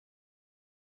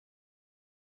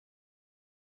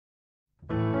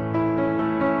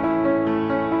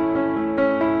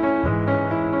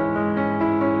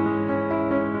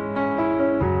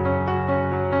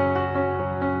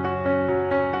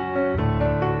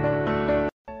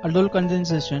Aldol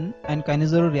condensation and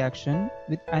cannizaro reaction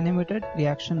with animated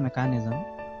reaction mechanism.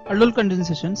 Aldol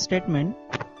condensation statement: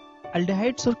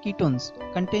 aldehydes or ketones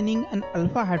containing an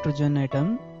alpha hydrogen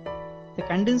atom, they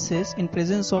condenses in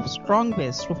presence of strong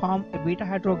base to form a beta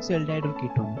hydroxyaldehyde or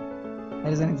ketone.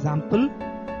 There is an example.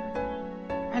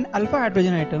 An alpha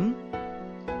hydrogen atom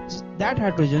is that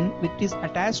hydrogen which is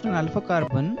attached to an alpha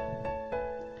carbon,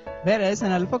 whereas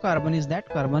an alpha carbon is that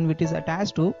carbon which is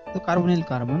attached to the carbonyl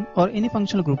carbon or any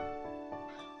functional group.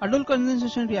 Aldol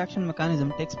condensation reaction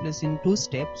mechanism takes place in two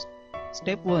steps.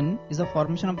 Step 1 is the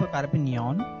formation of the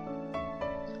carbanion.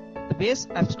 The base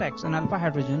abstracts an alpha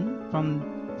hydrogen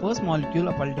from first molecule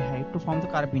of aldehyde to form the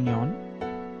carbanion.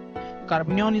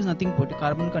 Carbanion is nothing but a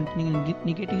carbon containing a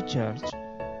negative charge.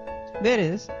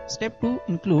 Whereas step 2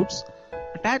 includes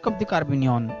attack of the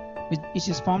carbanion, which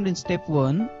is formed in step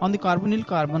 1 on the carbonyl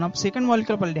carbon of second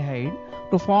molecule of aldehyde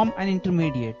to form an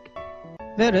intermediate.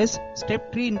 Whereas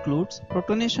step 3 includes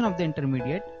protonation of the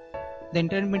intermediate. The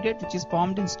intermediate which is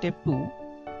formed in step 2,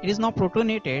 it is now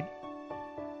protonated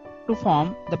to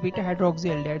form the beta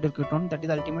hydroxyaldehyde or ketone, that is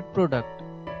the ultimate product.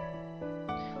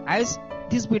 As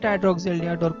this beta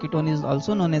hydroxyaldehyde or ketone is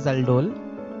also known as aldol,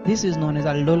 this is known as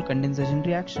aldol condensation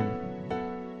reaction.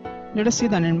 Let us see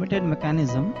the animated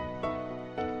mechanism.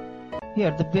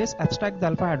 Here the base abstracts the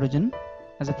alpha hydrogen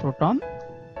as a proton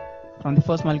from the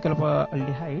first molecule of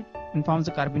aldehyde and forms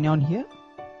the carbanion here.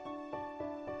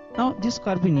 Now this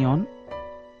carbanion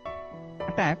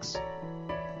attacks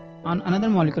on another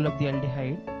molecule of the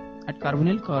aldehyde at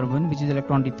carbonyl carbon, which is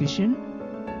electron deficient,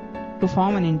 to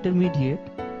form an intermediate,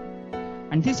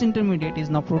 and this intermediate is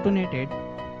now protonated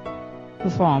to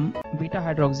form beta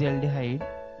hydroxyaldehyde,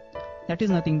 that is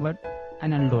nothing but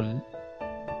an aldol.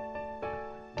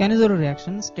 Cannizaro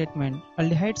reaction statement: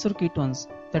 aldehydes or ketones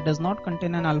that does not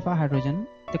contain an alpha hydrogen,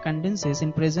 they condenses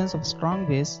in presence of strong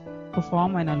base to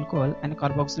form an alcohol and a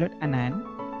carboxylate anion.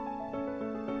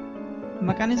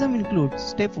 Mechanism includes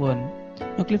step 1,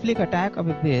 nucleophilic attack of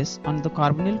a base on the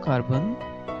carbonyl carbon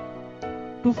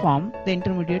to form the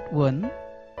intermediate 1.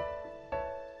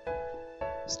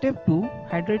 Step 2,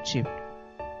 hydride shift.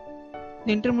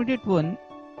 The intermediate 1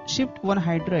 shift one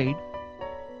hydride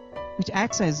which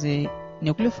acts as a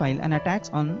nucleophile and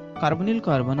attacks on carbonyl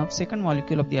carbon of second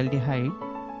molecule of the aldehyde,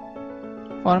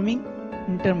 forming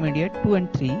intermediate 2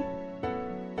 and 3.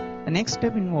 The next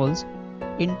step involves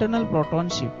internal proton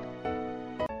shift.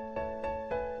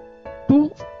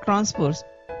 2 transfers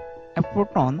a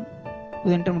proton to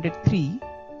the intermediate 3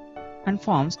 and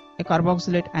forms a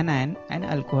carboxylate anion and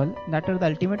alcohol, that are the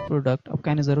ultimate product of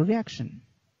cannizaro reaction.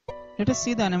 Let us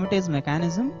see the animatized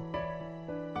mechanism.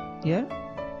 Here,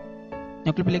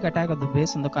 nucleophilic attack of the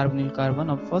base on the carbonyl carbon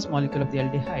of first molecule of the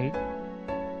aldehyde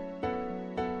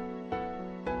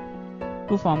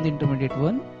to form the intermediate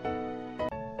 1.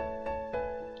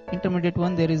 Intermediate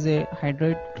 1, there is a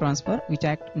hydride transfer which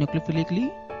acts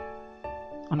nucleophilically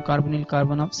on carbonyl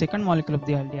carbon of second molecule of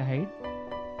the aldehyde,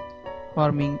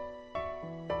 forming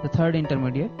the third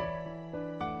intermediate.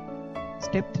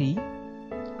 Step 3,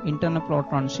 internal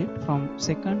proton shift from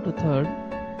second to third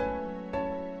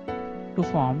to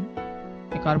form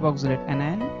a carboxylate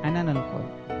anion and an alcohol.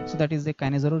 So that is the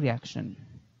cannizaro reaction.